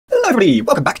everybody,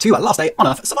 welcome back to Last Day on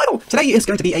Earth Survival. Today is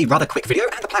going to be a rather quick video,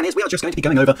 and the plan is we are just going to be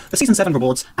going over the Season 7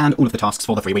 rewards and all of the tasks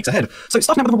for the 3 weeks ahead. So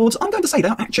starting out with the rewards, I'm going to say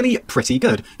they're actually pretty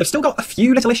good. They've still got a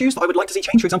few little issues that I would like to see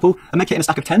change. For example, a medkit in a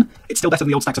stack of 10. It's still better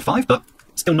than the old stacks of 5, but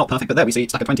still not perfect. But there we see,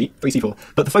 stack of 20, 3C4.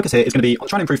 But the focus here is going to be on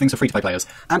trying to improve things for free-to-play players.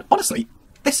 And honestly,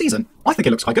 this season, I think it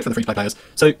looks quite good for the free-to-play players.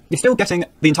 So you're still getting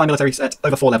the entire military set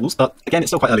over 4 levels, but again, it's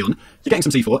still quite early on. You're getting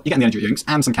some C4, you're getting the energy drinks,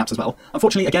 and some caps as well.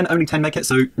 Unfortunately, again, only 10 medkits,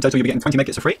 so in total you'll be getting 20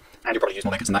 medkits for free, and you'll probably use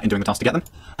more medkits than that in doing the task to get them.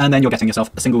 And then you're getting yourself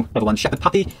a single level 1 Shepherd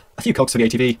Puppy, a few cogs for the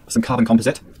ATV, some carbon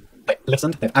composite. They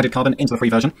listened, they've added carbon into the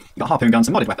free version. You've got harpoon guns,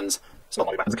 some modded weapons, some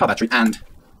not modded weapons, a car battery, and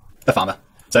the farmer.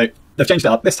 So they've changed it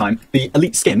up this time. The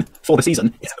elite skin for the season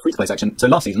is in the free-to-play section. So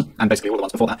last season, and basically all the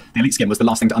ones before that, the elite skin was the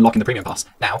last thing to unlock in the premium pass.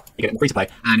 Now, you get it in the free-to-play,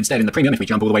 and instead in the premium, if we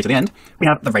jump all the way to the end, we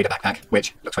have the Raider backpack,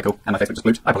 which looks quite cool, and my Facebook just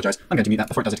blooped. I apologise. I'm going to mute that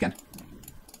before it does it again.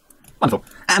 Wonderful.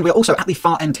 And we're also at the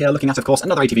far end here looking at, of course,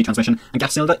 another ATV transmission and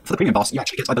gas cylinder. For the premium pass, you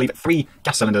actually get, I believe, 3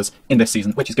 gas cylinders in this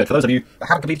season, which is good. For those of you that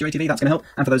haven't completed your ATV, that's going to help.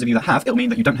 And for those of you that have, it'll mean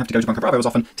that you don't have to go to Bunker Bravo as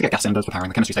often to get gas cylinders for powering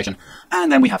the chemistry station.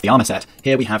 And then we have the armor set.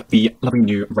 Here we have the lovely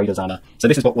new Raiders armor. So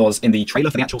this is what was in the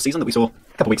trailer for the actual season that we saw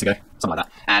a couple weeks ago, something like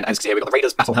that. And as you can see here, we've got the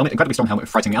Raiders battle helmet, incredibly strong helmet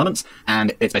with frightening elements,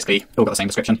 and it's basically all got the same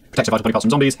description. Protects your vital body parts from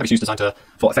zombies, heavy shoes designed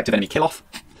for effective enemy kill-off.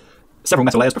 Several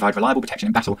metal layers provide reliable protection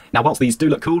in battle. Now, whilst these do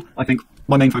look cool, I think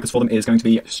my main focus for them is going to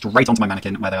be straight onto my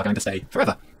mannequin, where they are going to stay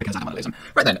forever, because I don't want to lose them.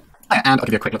 Right then, and I'll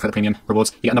give you a quick look for the premium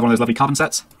rewards. You get another one of those lovely carbon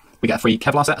sets. We get a free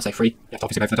Kevlar set. I say free, you have to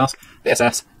obviously pay for the task. The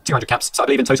SS, 200 caps. So I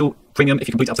believe in total, premium, if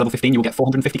you complete up to level 15, you'll get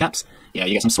 450 caps. Yeah,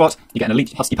 you get some SWAT, you get an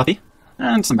elite husky puppy,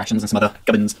 and some rations and some other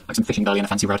gubbins, like some fishing belly and a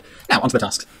fancy rod. Now, onto the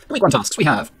tasks. The week 1 tasks we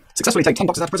have: successfully take 10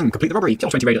 boxes out of prison, complete the robbery, kill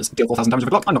 20 raiders, deal 4,000 damage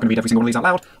with a Glock. I'm not going to read every single one of these out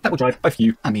loud. That will drive both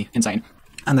you and me insane.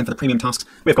 And then for the premium tasks,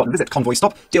 we've got visit convoy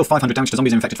stop, deal 500 damage to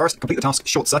zombies infected forest, complete the task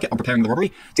short circuit on preparing the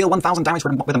robbery, deal 1,000 damage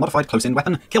with a modified close-in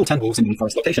weapon, kill 10 wolves in the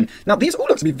forest location. Now these all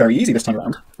look to be very easy this time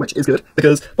around, which is good,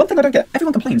 because one thing I don't get,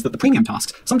 everyone complains that the premium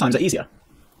tasks sometimes are easier.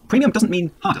 Premium doesn't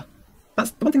mean harder.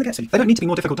 That's the one thing that gets me. They don't need to be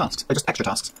more difficult tasks, they're just extra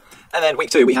tasks. And then week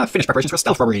 2, we have finished preparations for a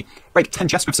stealth robbery, break 10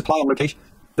 chests with supply on location.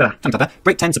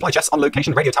 Break 10 supply chests on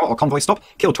location, radio tower or convoy stop,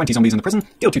 kill 20 zombies in the prison,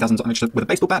 deal 2,000 damage with a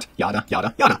baseball bat, yada,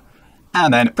 yada, yada.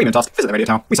 And then premium task, visit the radio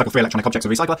tower, recycle 3 electronic objects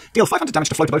with recycler, deal 500 damage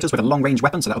to floater boaters with a long-range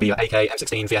weapon, so that'll be your AK,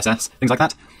 M16, VSS, things like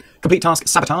that. Complete task,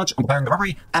 sabotage on preparing the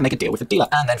robbery, and make a deal with the dealer.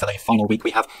 And then for the final week,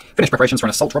 we have finished preparations for an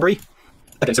assault robbery.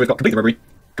 Okay, so we've got complete the robbery,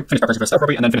 finish preparations for a stealth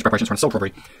robbery, and then finish preparations for an assault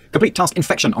robbery. Complete task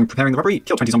infection on preparing the robbery,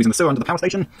 kill 20 zombies in the sewer under the power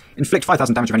station, inflict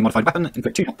 5,000 damage with any modified weapon,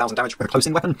 inflict 2,000 damage with a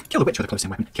close-in weapon, kill the witch with a close-in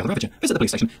weapon, kill the ravager, visit the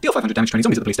police station, deal 500 damage to any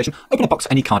zombies at the police station, open a box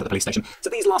for any card at the police station. So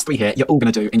these last 3 here, you're all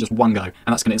going to do in just one go, and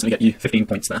that's going to instantly get you 15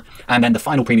 points there. And then the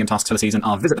final premium tasks for the season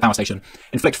are visit the power station,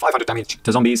 inflict 500 damage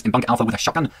to zombies in Bunker Alpha with a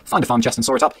shotgun, find a farm chest and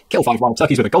saw it up, kill 5 wild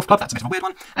turkeys with a golf club, that's a bit of a weird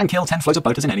one, and kill 10 floater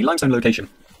boaters in any limestone location.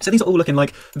 So these are all looking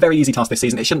like very easy tasks this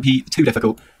season. It shouldn't be too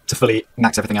difficult to fully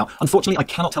max everything out. Unfortunately, I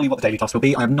cannot tell you what the daily tasks will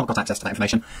be. I have not got access to that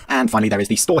information. And finally, there is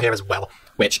the store here as well,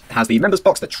 which has the members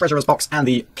box, the treasurer's box, and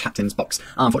the captain's box.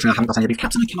 Unfortunately, I haven't got any of these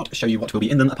caps, and I cannot show you what will be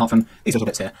in them apart from these little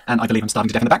bits here. And I believe I'm starting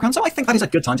to deafen the background, so I think that is a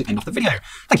good time to end off the video.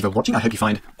 Thank you for watching. I hope you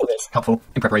find all this helpful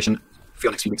in preparation for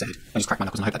your next few weeks ahead. I just cracked my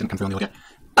knuckles and I hope that didn't come through on the audio.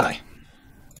 Bye-bye.